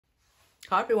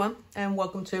Hi everyone, and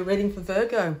welcome to a reading for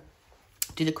Virgo.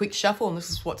 Did a quick shuffle and this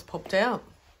is what's popped out.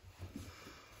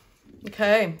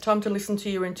 Okay, time to listen to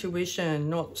your intuition,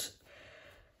 not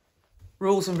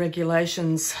rules and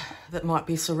regulations that might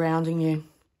be surrounding you.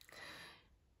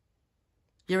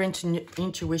 Your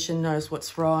intuition knows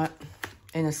what's right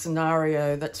in a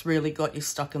scenario that's really got you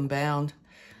stuck and bound.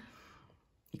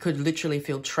 You could literally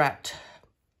feel trapped.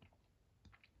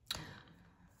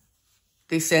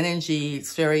 This energy,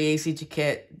 it's very easy to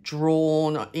get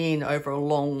drawn in over a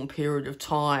long period of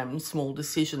time. Small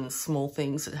decisions, small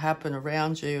things that happen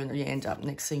around you, and you end up,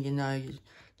 next thing you know, you're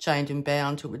chained and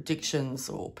bound to addictions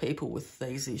or people with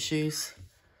these issues.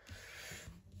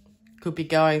 Could be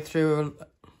going through,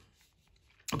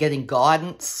 getting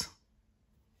guidance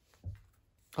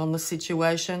on the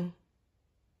situation.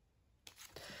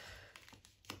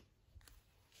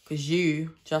 Because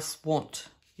you just want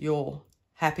your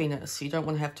happiness. You don't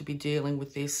want to have to be dealing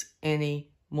with this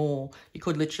anymore. You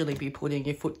could literally be putting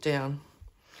your foot down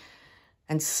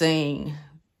and seeing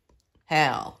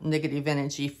how negative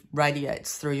energy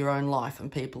radiates through your own life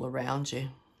and people around you.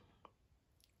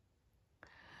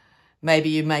 Maybe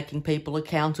you're making people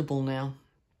accountable now,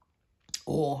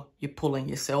 or you're pulling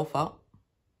yourself up.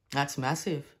 That's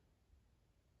massive.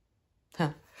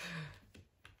 Huh.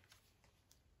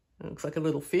 It looks like a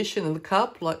little fish in the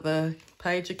cup, like the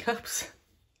Page of Cups.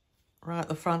 Right at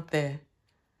the front there.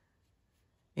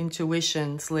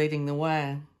 Intuition's leading the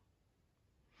way.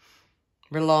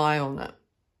 Rely on it,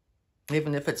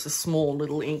 even if it's a small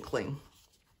little inkling.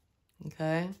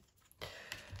 Okay?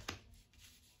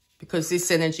 Because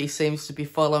this energy seems to be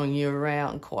following you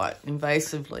around quite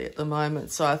invasively at the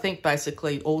moment. So I think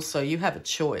basically also you have a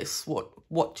choice.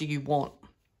 What do you want?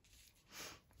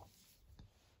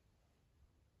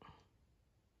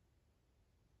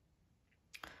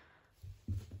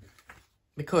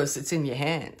 Because it's in your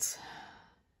hands.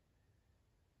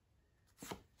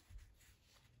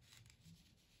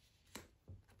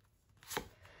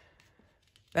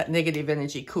 That negative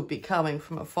energy could be coming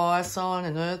from a fire sign,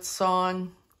 an earth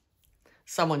sign,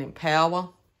 someone in power,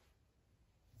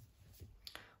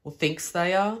 or thinks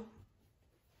they are.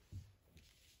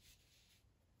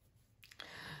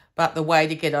 But the way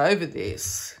to get over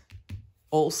this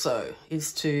also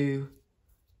is to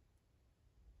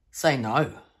say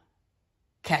no.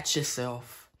 Catch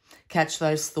yourself. Catch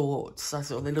those thoughts. I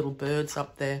saw the little birds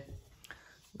up there.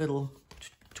 Little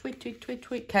tweet, tweet, tweet,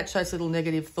 tweet. Catch those little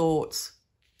negative thoughts.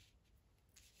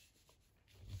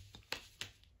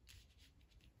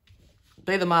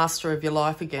 Be the master of your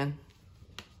life again.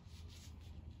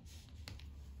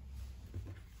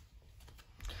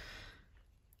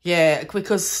 Yeah,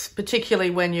 because particularly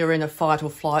when you're in a fight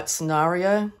or flight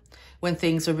scenario, when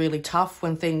things are really tough,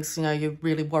 when things, you know, you're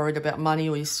really worried about money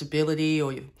or your stability,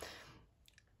 or you're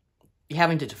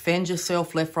having to defend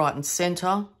yourself left, right and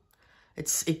centre,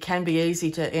 it can be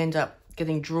easy to end up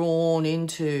getting drawn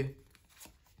into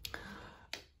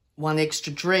one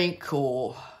extra drink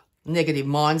or negative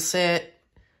mindset,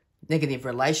 negative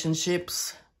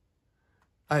relationships,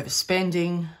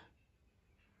 overspending,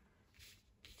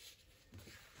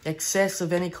 excess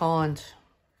of any kind.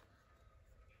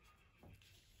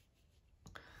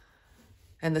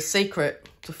 And the secret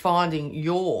to finding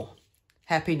your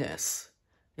happiness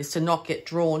is to not get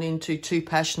drawn into too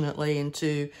passionately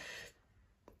into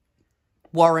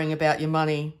worrying about your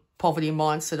money, poverty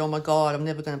mindset. Oh my God, I'm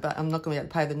not going to be able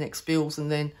to pay the next bills,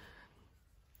 and then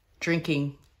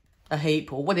drinking a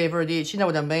heap or whatever it is. You know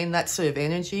what I mean? That sort of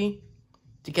energy,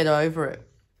 to get over it.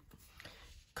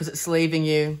 Because it's leaving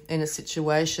you in a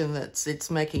situation it's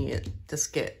making it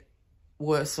just get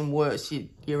worse and worse.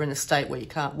 You're in a state where you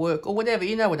can't work or whatever,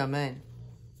 you know what I mean.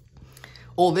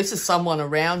 Or this is someone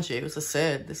around you, as I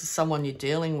said, this is someone you're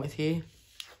dealing with here.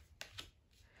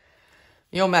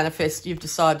 You've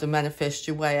decided to manifest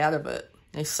your way out of it.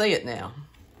 You see it now.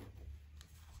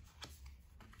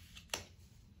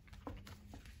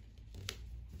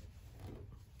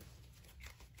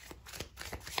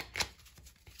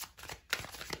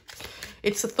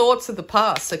 It's the thoughts of the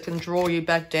past that can draw you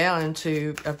back down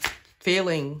into a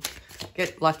feeling,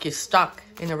 get like you're stuck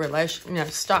in a relation,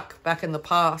 stuck back in the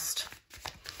past.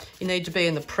 You need to be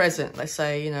in the present. They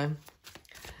say,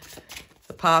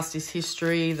 the past is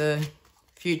history, the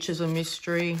future's a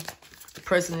mystery, the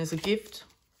present is a gift.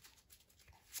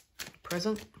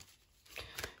 Present,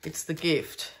 it's the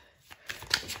gift.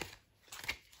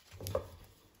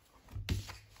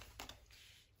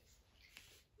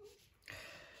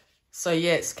 So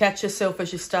yes, catch yourself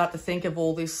as you start to think of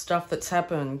all this stuff that's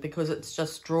happened, because it's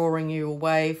just drawing you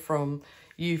away from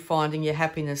you finding your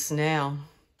happiness now.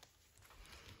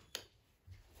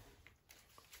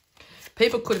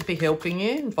 People could be helping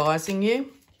you, advising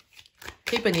you.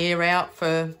 Keep an ear out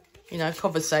for, you know,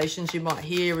 conversations you might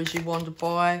hear as you wander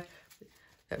by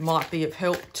that might be of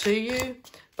help to you.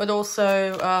 But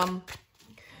also,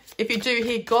 if you do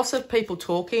hear gossip, people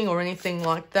talking or anything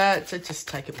like that, so just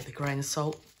take it with a grain of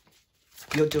salt.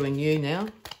 You're doing you now.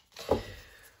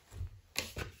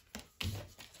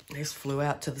 This flew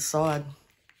out to the side.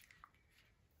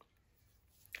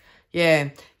 Yeah,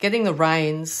 getting the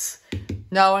reins,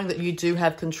 knowing that you do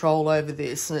have control over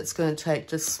this, and it's going to take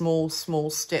just small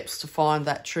steps to find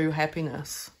that true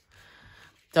happiness.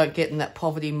 Don't get in that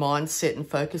poverty mindset and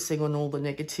focusing on all the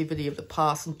negativity of the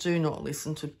past, and do not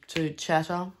listen to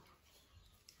chatter.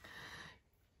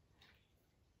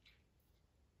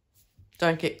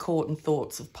 Don't get caught in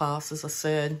thoughts of past, as I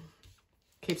said.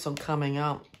 Keeps on coming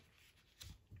up.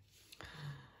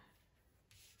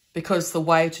 Because the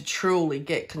way to truly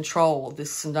get control of this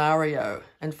scenario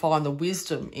and find the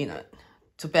wisdom in it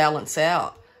to balance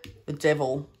out the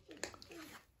devil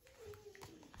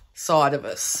side of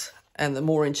us and the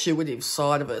more intuitive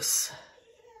side of us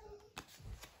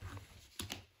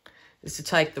is to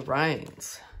take the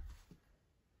reins.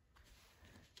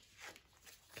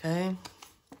 Okay?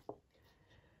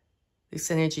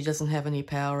 This energy doesn't have any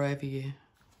power over you.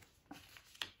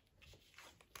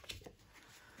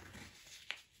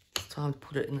 Time to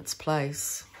put it in its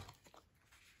place,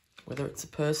 whether it's a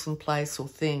person, place or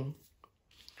thing.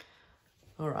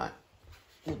 All right,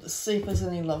 we'll just see if there's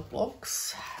any love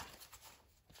blocks.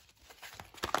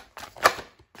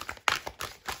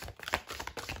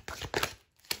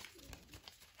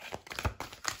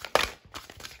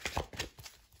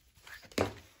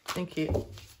 Thank you.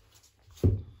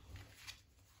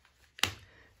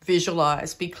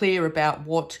 Visualize, be clear about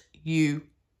what you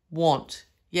want.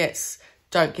 Yes.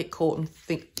 Don't get caught in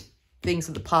things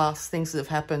of the past, things that have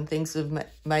happened, things that have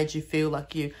made you feel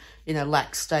like you in a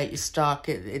lack state, you're stuck,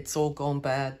 it's all gone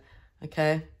bad,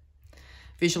 okay?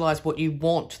 Visualize what you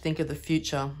want. Think of the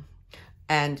future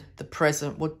and the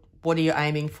present. What are you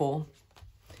aiming for?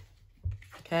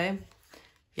 Okay?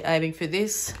 You're aiming for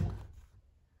this,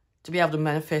 to be able to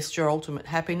manifest your ultimate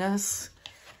happiness,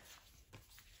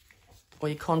 or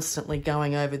you're constantly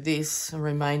going over this and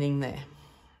remaining there.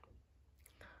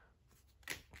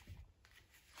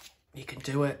 You can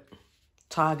do it.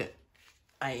 Target,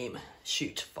 aim,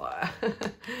 shoot, fire.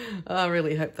 I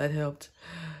really hope that helped.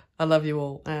 I love you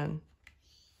all, and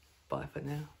bye for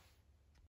now.